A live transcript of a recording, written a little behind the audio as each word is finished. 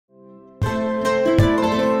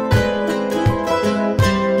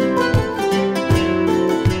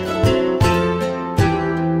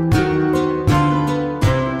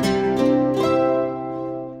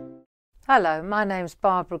Hello, my name's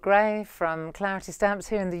Barbara Gray from Clarity Stamps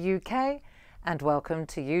here in the UK, and welcome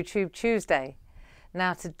to YouTube Tuesday.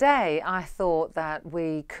 Now today I thought that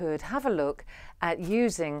we could have a look at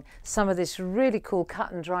using some of this really cool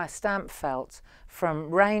cut and dry stamp felt from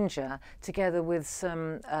Ranger together with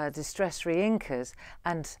some distress reinkers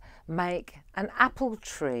and make an apple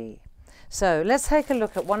tree. So let's take a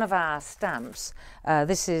look at one of our stamps.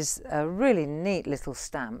 This is a really neat little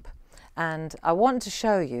stamp. And I want to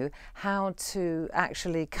show you how to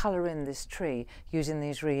actually colour in this tree using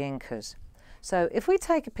these reinkers. So if we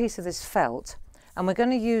take a piece of this felt and we're going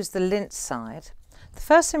to use the lint side, the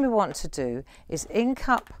first thing we want to do is ink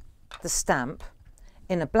up the stamp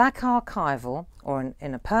in a black archival or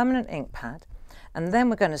in a permanent ink pad, and then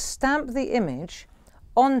we're going to stamp the image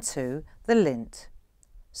onto the lint.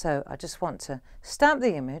 So I just want to stamp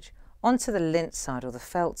the image onto the lint side or the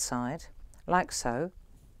felt side, like so.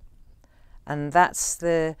 And that's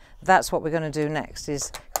what we're going to do next,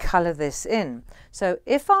 is colour this in. So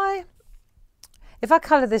if I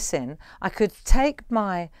colour this in, I could take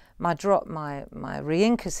my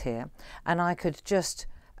reinkers here and I could just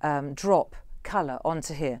drop colour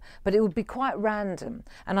onto here, but it would be quite random,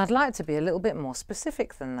 and I'd like to be a little bit more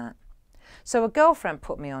specific than that. So a girlfriend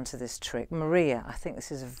put me onto this trick, Maria. I think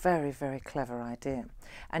this is a very, very clever idea.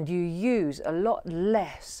 And you use a lot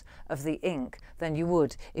less of the ink than you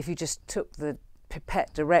would if you just took the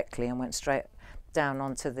pipette directly and went straight down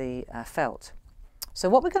onto the felt. So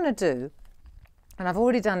what we're going to do, and I've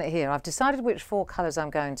already done it here, I've decided which 4 colours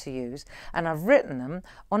I'm going to use, and I've written them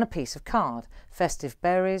on a piece of card. Festive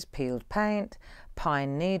berries, peeled paint,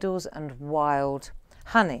 pine needles and wild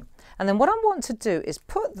honey. And then what I want to do is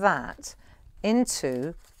put that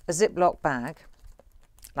into a Ziploc bag,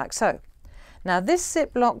 like so. Now this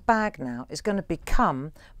Ziploc bag now is going to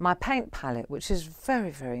become my paint palette, which is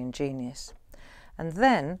very, very ingenious. And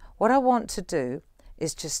then what I want to do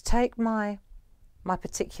is just take my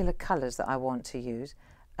particular colours that I want to use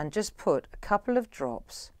and just put a couple of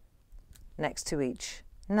drops next to each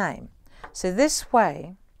name. So this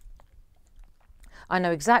way I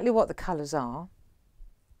know exactly what the colours are,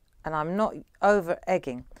 and I'm not over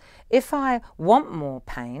egging. If I want more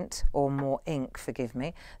paint or more ink, forgive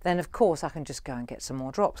me, then of course I can just go and get some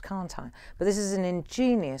more drops, can't I? But this is an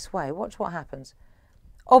ingenious way. Watch what happens.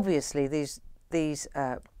 Obviously these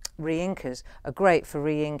reinkers are great for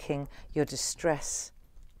reinking your distress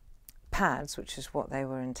pads, which is what they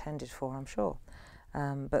were intended for, I'm sure.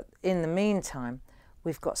 But in the meantime,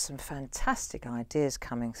 we've got some fantastic ideas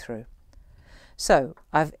coming through. So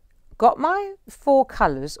I've got my 4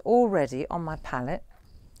 colours already on my palette,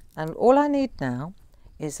 and all I need now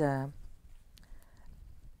is a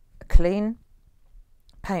clean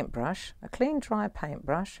paintbrush, a clean dry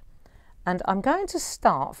paintbrush, and I'm going to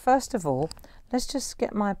start, first of all, let's just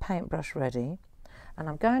get my paintbrush ready, and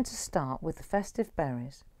I'm going to start with the festive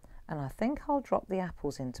berries, and I think I'll drop the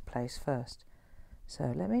apples into place first.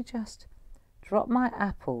 So let me just drop my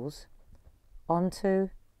apples onto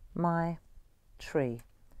my tree.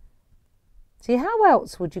 See, how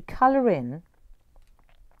else would you colour in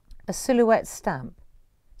a silhouette stamp?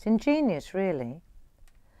 It's ingenious, really.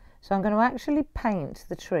 So I'm going to actually paint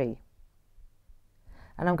the tree,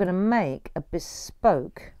 and I'm going to make a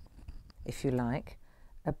bespoke, if you like,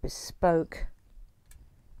 a bespoke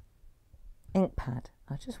ink pad.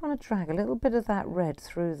 I just want to drag a little bit of that red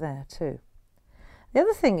through there too. The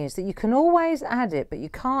other thing is that you can always add it, but you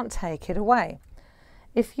can't take it away.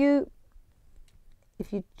 If you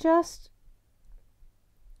just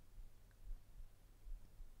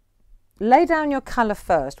lay down your colour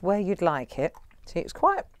first where you'd like it. See, it's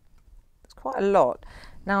quite a lot.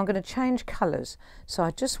 Now I'm going to change colours. So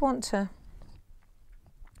I just want to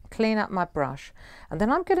clean up my brush, and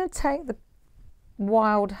then I'm going to take the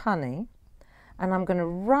wild honey and I'm going to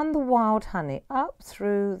run the wild honey up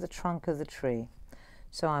through the trunk of the tree.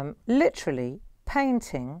 So I'm literally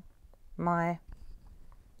painting my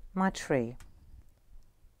tree.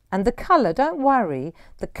 And the colour, don't worry,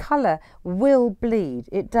 the colour will bleed.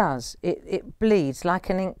 It does. It bleeds like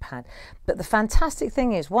an ink pad. But the fantastic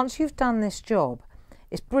thing is, once you've done this job,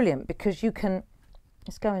 it's brilliant because you can,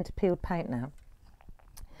 let's go into peeled paint now.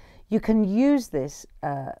 You can use this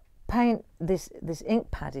paint, this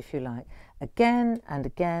ink pad, if you like, again and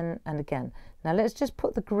again and again. Now let's just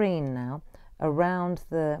put the green now around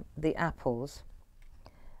the apples.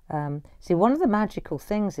 See, one of the magical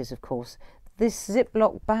things is, of course, this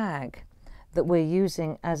Ziploc bag that we're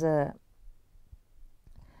using as a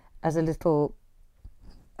little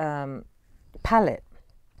palette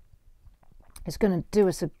is going to do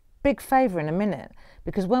us a big favour in a minute,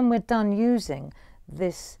 because when we're done using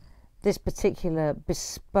this this particular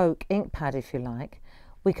bespoke ink pad, if you like,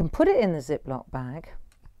 we can put it in the Ziploc bag.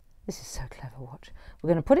 This is so clever, watch. We're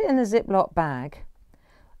going to put it in the Ziploc bag.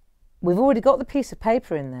 We've already got the piece of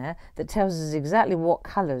paper in there that tells us exactly what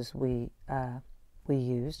colours we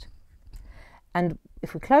used. And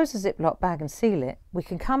if we close the Ziploc bag and seal it, we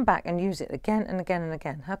can come back and use it again and again and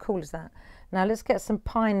again. How cool is that? Now let's get some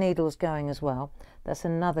pine needles going as well. That's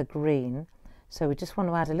another green. So we just want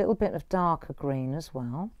to add a little bit of darker green as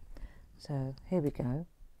well. So here we go.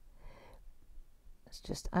 Let's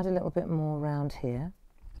just add a little bit more around here.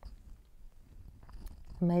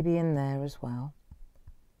 Maybe in there as well.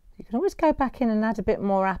 You can always go back in and add a bit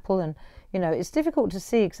more apple, and you know, it's difficult to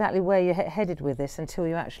see exactly where you're headed with this until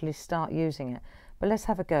you actually start using it. But let's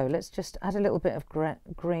have a go. Let's just add a little bit of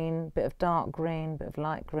green, bit of dark green, bit of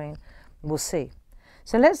light green. We'll see.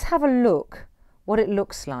 So let's have a look what it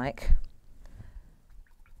looks like,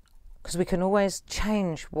 because we can always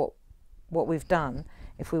change what we've done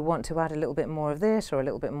if we want to add a little bit more of this or a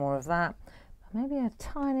little bit more of that. Maybe a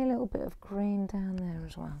tiny little bit of green down there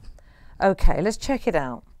as well. Okay, let's check it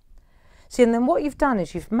out. See, and then what you've done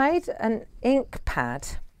is you've made an ink pad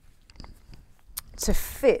to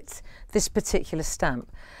fit this particular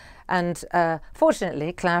stamp. And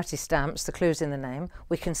fortunately, Clarity Stamps, the clue's in the name,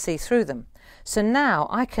 we can see through them. So now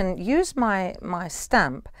I can use my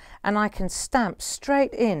stamp and I can stamp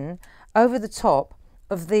straight in over the top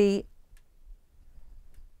of the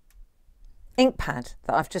ink pad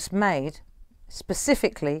that I've just made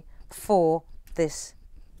specifically for this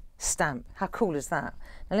stamp. How cool is that?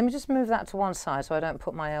 Now let me just move that to one side so I don't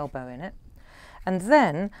put my elbow in it. And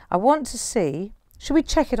then I want to see, should we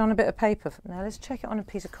check it on a bit of paper? Now let's check it on a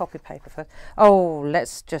piece of copy paper first. Oh,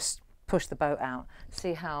 let's just push the boat out.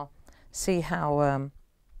 See how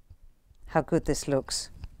good this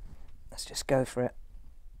looks. Let's just go for it.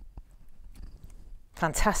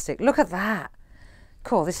 Fantastic. Look at that.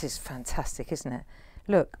 Cool, this is fantastic, isn't it?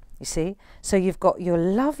 Look, you see? So you've got your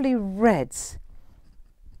lovely reds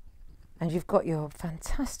and you've got your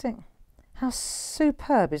fantastic, how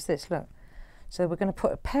superb is this? Look. So we're going to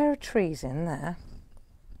put a pair of trees in there.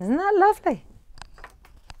 Isn't that lovely?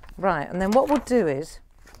 Right, and then what we'll do is,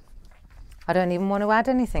 I don't even want to add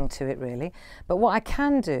anything to it really, but what I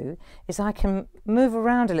can do is I can move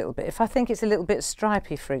around a little bit. If I think it's a little bit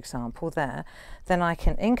stripy, for example, there, then I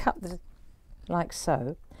can ink up the, like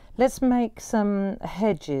so. Let's make some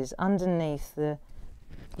hedges underneath the,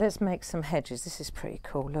 let's make some hedges. This is pretty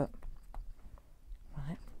cool, look.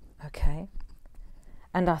 Right, okay.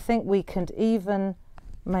 And I think we could even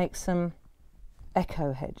make some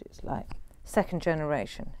echo hedges, like second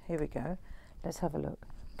generation. Here we go. Let's have a look.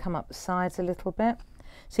 Come up the sides a little bit.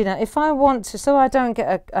 See now, if I want to, so I don't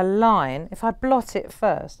get a line, if I blot it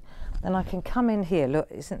first, then I can come in here. Look,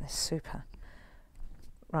 isn't this super?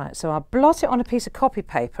 Right, so I'll blot it on a piece of copy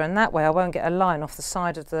paper, and that way I won't get a line off the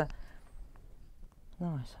side of the...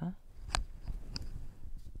 Nice, huh?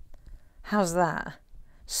 How's that?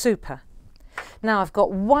 Super. Now I've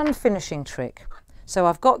got one finishing trick. So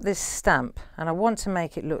I've got this stamp and I want to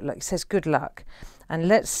make it look like it says good luck. And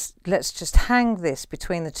let's just hang this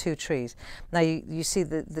between the two trees. Now you see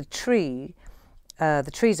the trees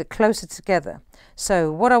are closer together. So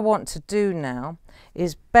what I want to do now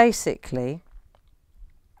is basically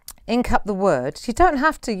ink up the words. You don't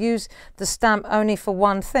have to use the stamp only for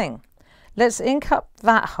one thing. Let's ink up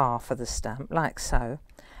that half of the stamp like so.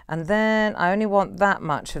 And then I only want that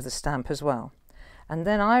much of the stamp as well. And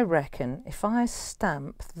then I reckon if I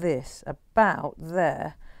stamp this about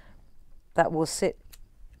there, that will sit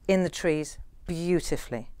in the trees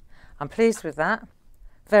beautifully. I'm pleased with that,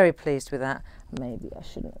 very pleased with that. Maybe I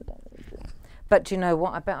shouldn't have done it. But do you know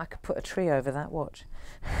what? I bet I could put a tree over that, watch.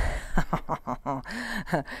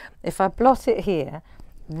 If I blot it here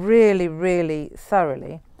really, really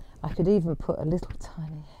thoroughly, I could even put a little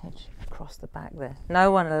tiny hedge across the back there.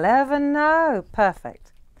 No one will ever know.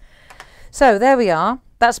 Perfect. So there we are.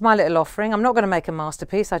 That's my little offering. I'm not going to make a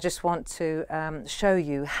masterpiece. I just want to show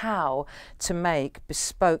you how to make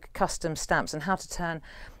bespoke custom stamps and how to turn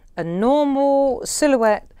a normal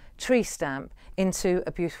silhouette tree stamp into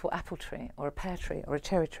a beautiful apple tree or a pear tree or a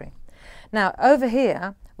cherry tree. Now over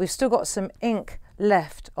here we've still got some ink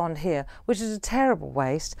left on here, which is a terrible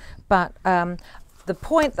waste, but the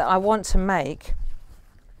point that I want to make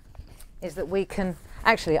is that we can,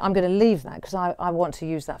 actually I'm going to leave that because I want to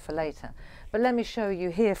use that for later. But let me show you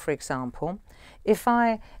here, for example, if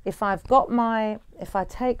I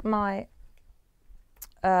take my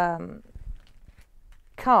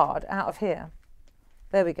card out of here,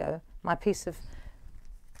 there we go, my piece of,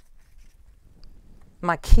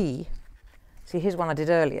 my key, see here's one I did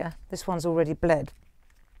earlier, this one's already bled.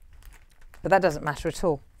 but that doesn't matter at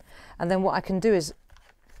all. And then what I can do is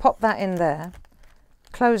pop that in there,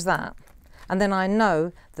 close that, and then I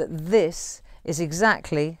know that this is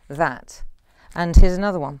exactly that. And here's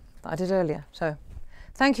another one that I did earlier. So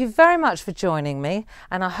thank you very much for joining me,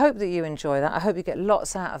 and I hope that you enjoy that. I hope you get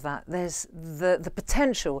lots out of that. There's the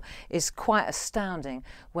potential is quite astounding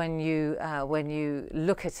when you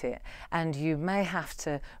look at it, and you may have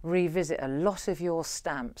to revisit a lot of your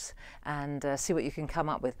stamps and see what you can come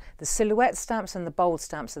up with. The silhouette stamps and the bold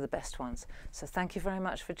stamps are the best ones. So thank you very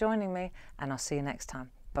much for joining me, and I'll see you next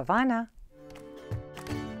time. Bye bye now.